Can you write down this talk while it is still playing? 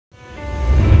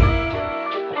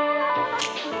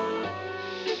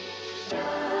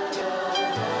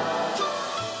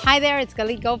Hi there, it's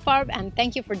Galit Goldfarb, and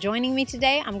thank you for joining me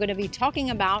today. I'm going to be talking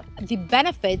about the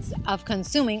benefits of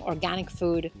consuming organic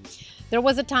food. There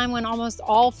was a time when almost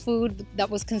all food that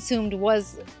was consumed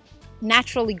was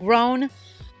naturally grown,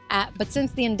 but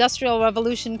since the Industrial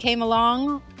Revolution came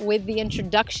along with the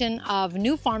introduction of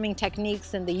new farming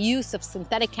techniques and the use of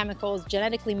synthetic chemicals,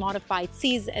 genetically modified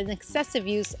seeds, and excessive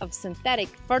use of synthetic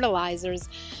fertilizers,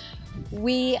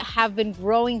 we have been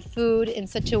growing food in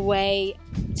such a way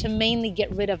to mainly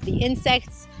get rid of the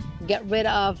insects, get rid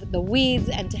of the weeds,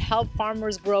 and to help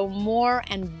farmers grow more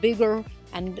and bigger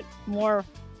and more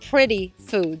pretty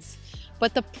foods.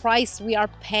 But the price we are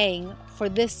paying for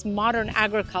this modern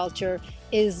agriculture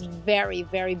is very,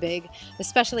 very big,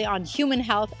 especially on human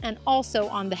health and also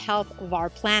on the health of our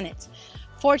planet.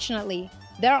 Fortunately,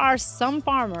 there are some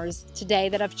farmers today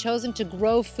that have chosen to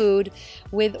grow food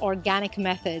with organic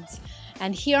methods.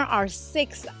 And here are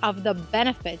 6 of the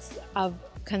benefits of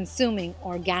consuming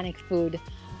organic food.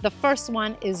 The first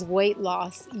one is weight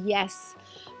loss. Yes,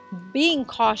 being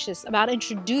cautious about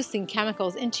introducing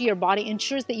chemicals into your body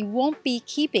ensures that you won't be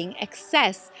keeping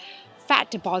excess fat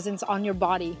deposits on your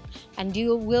body, and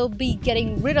you will be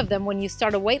getting rid of them when you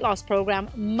start a weight loss program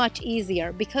much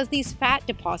easier, because these fat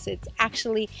deposits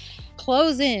actually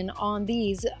close in on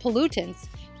these pollutants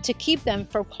to keep them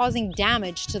from causing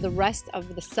damage to the rest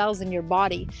of the cells in your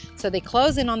body. So they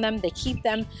close in on them, they keep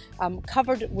them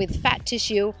covered with fat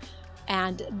tissue,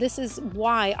 and this is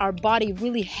why our body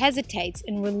really hesitates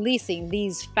in releasing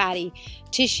these fatty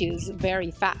tissues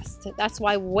very fast. That's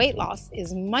why weight loss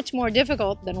is much more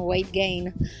difficult than weight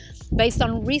gain. Based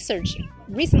on research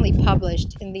recently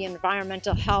published in the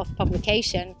Environmental Health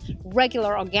publication,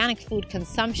 regular organic food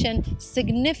consumption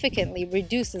significantly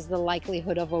reduces the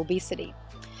likelihood of obesity.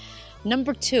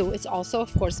 Number 2, it's also,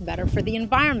 of course, better for the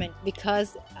environment,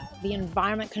 because the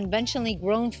environment, conventionally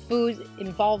grown food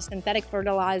involves synthetic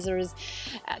fertilizers,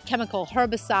 chemical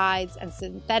herbicides, and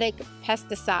synthetic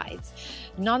pesticides.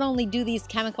 Not only do these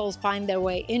chemicals find their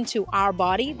way into our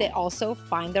body, they also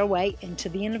find their way into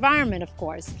the environment, of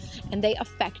course. And they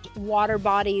affect water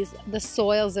bodies, the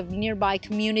soils of nearby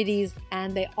communities,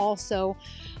 and they also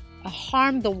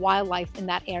harm the wildlife in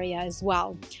that area as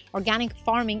well. Organic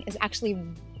farming is actually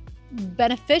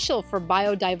beneficial for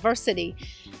biodiversity,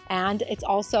 and it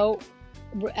also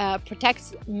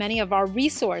protects many of our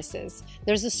resources.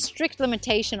 There's a strict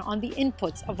limitation on the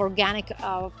inputs of organic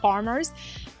farmers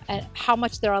and how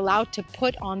much they're allowed to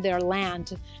put on their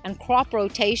land. And crop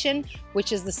rotation,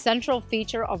 which is the central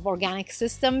feature of organic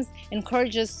systems,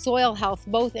 encourages soil health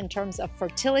both in terms of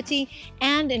fertility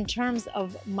and in terms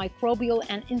of microbial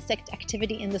and insect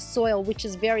activity in the soil, which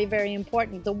is very, very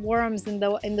important. The worms in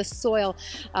the soil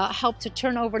help to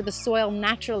turn over the soil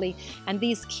naturally, and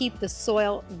these keep the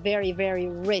soil very, very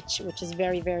rich, which is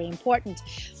very, very important.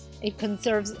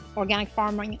 Organic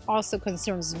farming also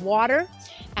conserves water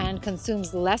and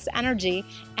consumes less energy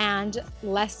and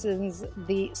lessens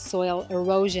the soil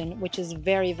erosion, which is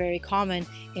very, very common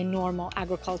in normal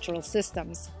agricultural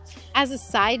systems. As a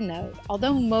side note,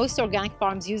 although most organic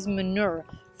farms use manure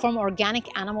from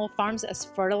organic animal farms as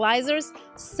fertilizers,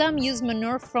 some use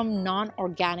manure from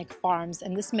non-organic farms,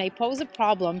 and this may pose a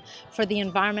problem for the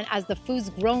environment, as the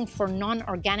foods grown for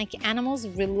non-organic animals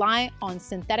rely on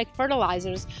synthetic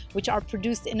fertilizers, which are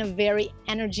produced in a very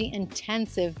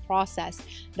energy-intensive process,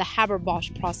 the Haber-Bosch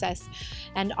process,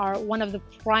 and are one of the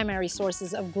primary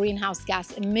sources of greenhouse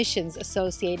gas emissions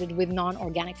associated with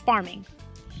non-organic farming.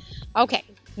 Okay.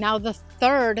 Now, the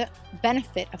third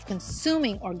benefit of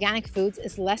consuming organic foods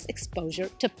is less exposure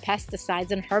to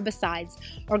pesticides and herbicides.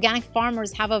 Organic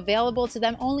farmers have available to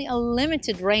them only a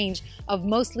limited range of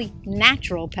mostly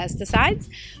natural pesticides,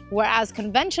 whereas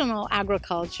conventional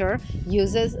agriculture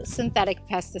uses synthetic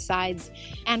pesticides,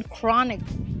 and chronic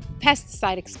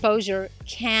pesticide exposure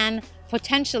can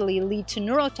potentially lead to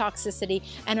neurotoxicity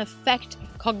and affect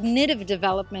cognitive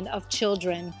development of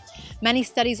children. Many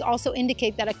studies also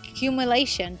indicate that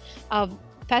accumulation of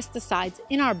pesticides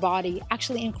in our body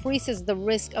actually increases the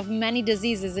risk of many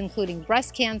diseases, including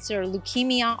breast cancer,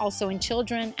 leukemia, also in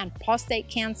children, and prostate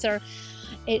cancer.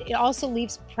 It also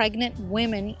leaves pregnant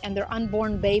women and their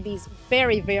unborn babies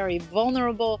very, very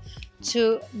vulnerable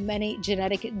to many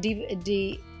genetic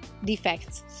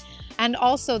defects. And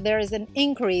also there is an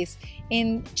increase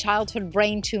in childhood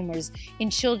brain tumors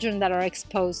in children that are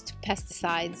exposed to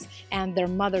pesticides and their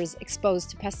mothers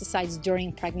exposed to pesticides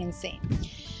during pregnancy.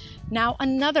 Now,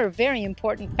 another very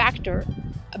important factor,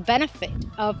 a benefit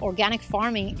of organic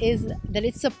farming, is that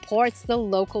it supports the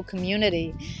local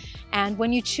community. And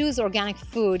when you choose organic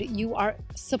food, you are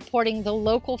supporting the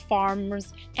local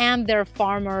farmers and their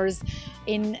farmers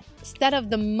instead of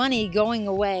the money going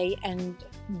away and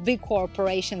big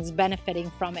corporations benefiting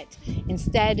from it.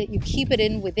 Instead, you keep it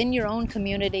within your own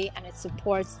community, and it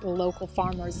supports the local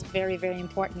farmers. Very, very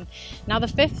important. Now, the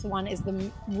fifth one is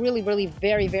the really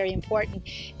very, very important,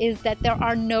 is that there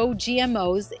are no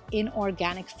GMOs in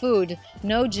organic food,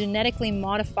 no genetically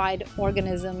modified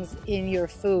organisms in your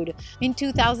food. In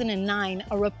 2009,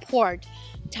 a report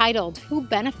titled "Who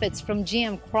Benefits from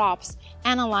GM Crops"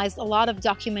 analyzed a lot of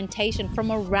documentation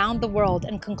from around the world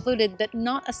and concluded that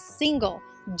not a single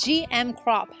GM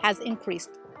crop has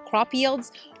increased crop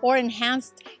yields or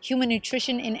enhanced human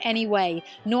nutrition in any way,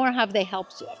 nor have they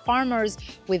helped farmers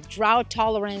with drought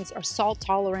tolerance or salt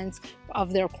tolerance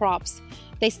of their crops.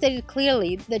 They stated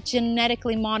clearly that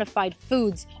genetically modified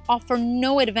foods offer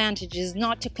no advantages,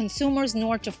 not to consumers,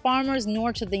 nor to farmers,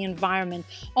 nor to the environment.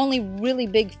 Only really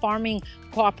big farming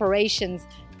corporations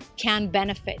can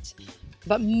benefit.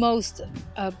 But most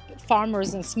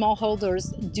farmers and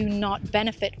smallholders do not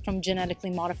benefit from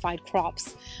genetically modified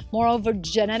crops. Moreover,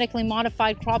 genetically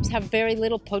modified crops have very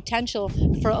little potential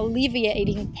for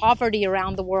alleviating poverty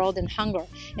around the world and hunger.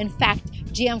 In fact,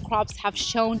 GM crops have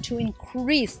shown to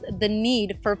increase the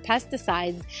need for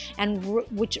pesticides, and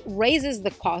which raises the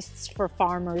costs for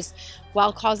farmers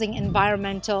while causing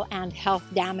environmental and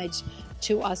health damage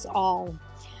to us all.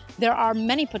 There are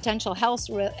many potential health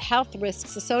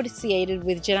risks associated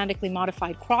with genetically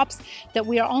modified crops that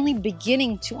we are only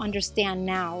beginning to understand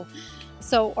now.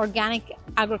 So organic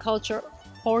agriculture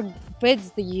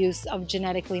forbids the use of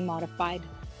genetically modified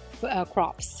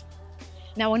crops.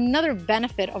 Now, another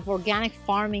benefit of organic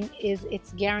farming is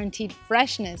its guaranteed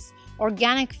freshness.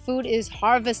 Organic food is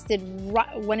harvested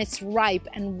when it's ripe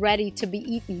and ready to be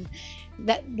eaten.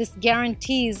 This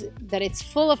guarantees that it's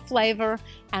full of flavor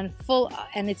and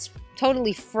it's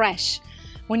totally fresh.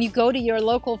 When you go to your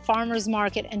local farmer's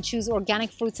market and choose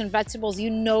organic fruits and vegetables, you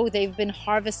know they've been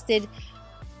harvested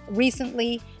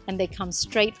recently and they come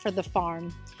straight from the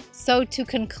farm. So to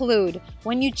conclude,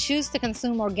 when you choose to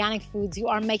consume organic foods, you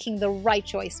are making the right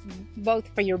choice, both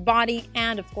for your body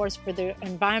and of course for the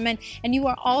environment. And you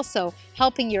are also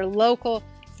helping your local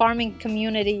farming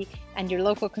community and your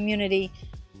local community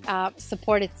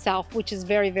support itself, which is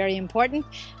very, very important.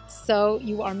 So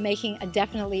you are making a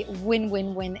definitely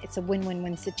win-win-win. It's a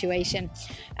win-win-win situation.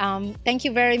 Thank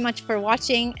you very much for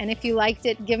watching, and if you liked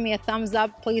it, give me a thumbs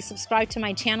up. Please subscribe to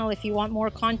my channel if you want more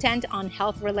content on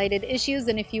health-related issues,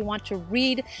 and if you want to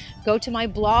read, go to my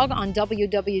blog on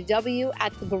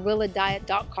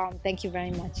www.thegorilladiet.com. Thank you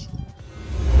very much.